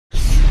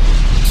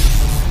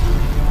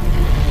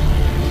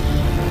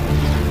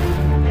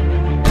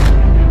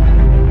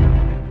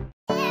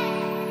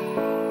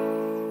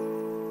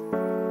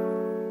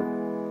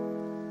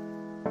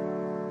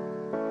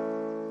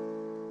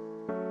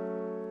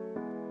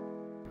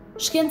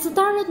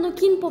Shkencëtarët në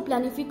Kinë po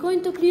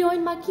planifikojnë të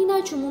krijojnë makina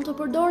që mund të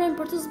përdoren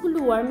për të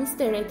zbuluar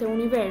misteret e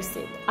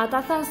universit. Ata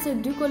thanë se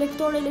 2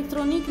 kolektor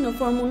elektronik në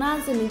formë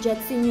unaze me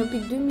gjatësi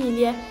 1.2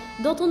 milje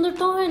do të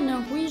ndërtohen në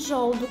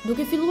Huizhou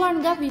duke filluar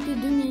nga viti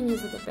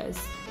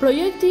 2025.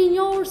 Projekti i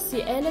njohur si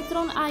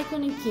Electron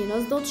Icon i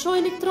Kinës do të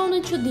shojë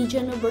elektronet që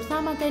digjen në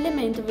bërthamat e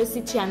elementeve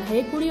siç janë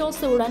hekuri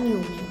ose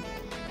uraniumi.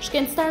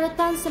 Shkencëtarët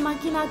thanë se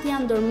makinat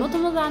janë ndër më të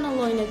mëdha në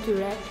llojin e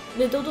tyre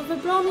dhe do të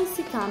vepronin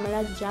si kamera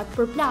gjatë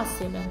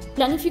përplasjeve.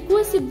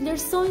 Planifikuesit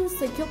vlerësojnë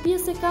se kjo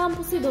pjesë e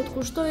kampusit do të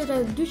kushtojë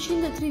rreth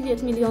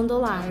 $230 milion.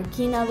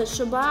 Kina dhe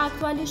SBA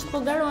aktualisht po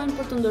garojnë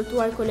për të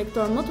ndërtuar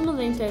kolektor më të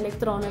mëdhenj të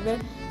elektroneve,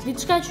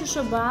 diçka që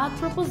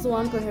SBA-t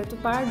propozuan për herë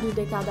të parë 2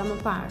 dekada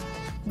më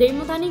parë. Deri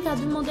më tani ka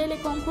 2 modele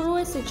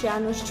konkurruese që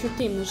janë në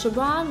shqyrtim në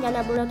SBA nga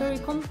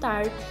laboratori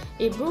kombëtar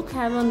i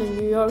Brookhaven në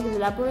New York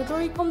dhe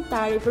laboratori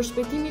kombëtar i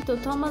përshpejtimit të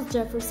Thomas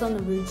Jefferson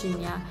në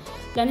Virginia.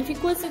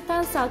 Planifikuesit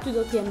thanë se aty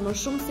do të jenë më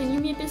shumë se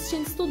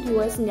 1500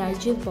 studiues nga e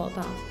gjithë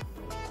bota.